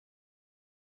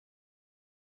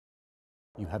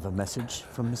You have a message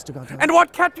from Mr. Godot? And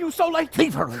what kept you so late?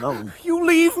 Leave her alone. You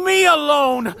leave me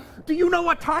alone. Do you know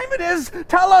what time it is?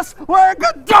 Tell us where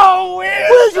Godot is.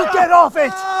 Will you get off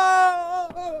it?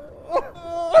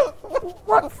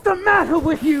 What's the matter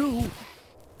with you?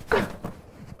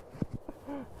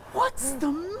 What's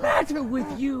the matter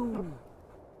with you?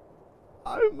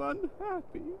 I'm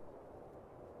unhappy.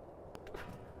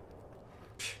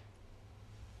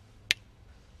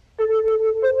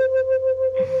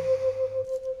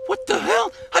 What the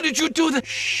hell? How did you do that?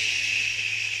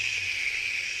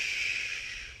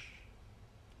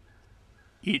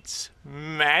 It's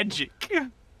magic.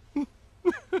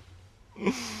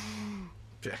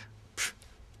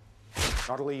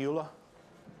 Natalie Eula,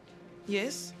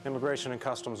 Yes? Immigration and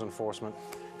Customs Enforcement.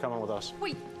 Come on with us.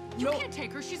 Wait, you can't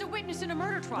take her. She's a witness in a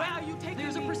murder trial. Why are you taking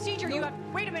There's a me? procedure No. you have.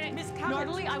 Wait a minute, Miss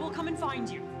Natalie, I will come and find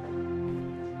you.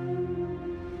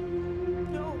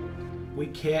 No. We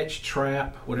catch,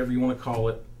 trap, whatever you want to call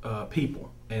it,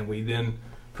 people, and we then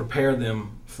prepare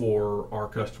them for our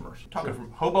customers. Talking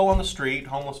from hobo on the street,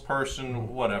 homeless person,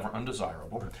 whatever,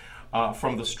 undesirable.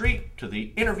 From the street to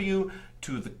the interview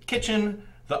to the kitchen,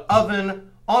 the oven,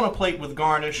 on a plate with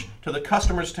garnish, to the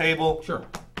customer's table. Sure.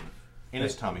 In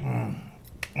his tummy.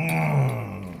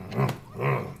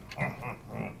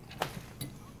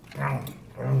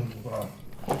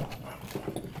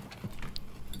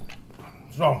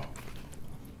 So,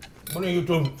 when are you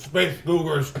two space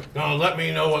googers gonna let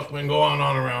me know what's been going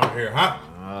on around here, huh?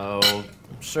 Oh,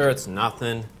 I'm sure it's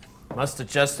nothing. Must have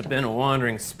just been a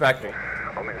wandering specter.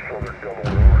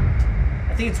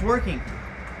 I think it's working.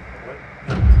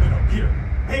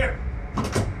 Here!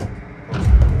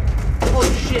 Holy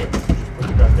shit! Put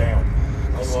the gun down.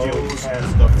 Close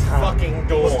the fucking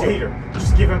door. Peter,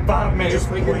 just give him 5 minutes.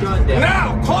 Put your gun down.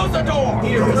 Now, close the door!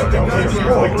 Peter, put the gun down. Close the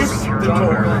door.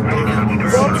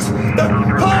 Close the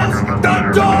door.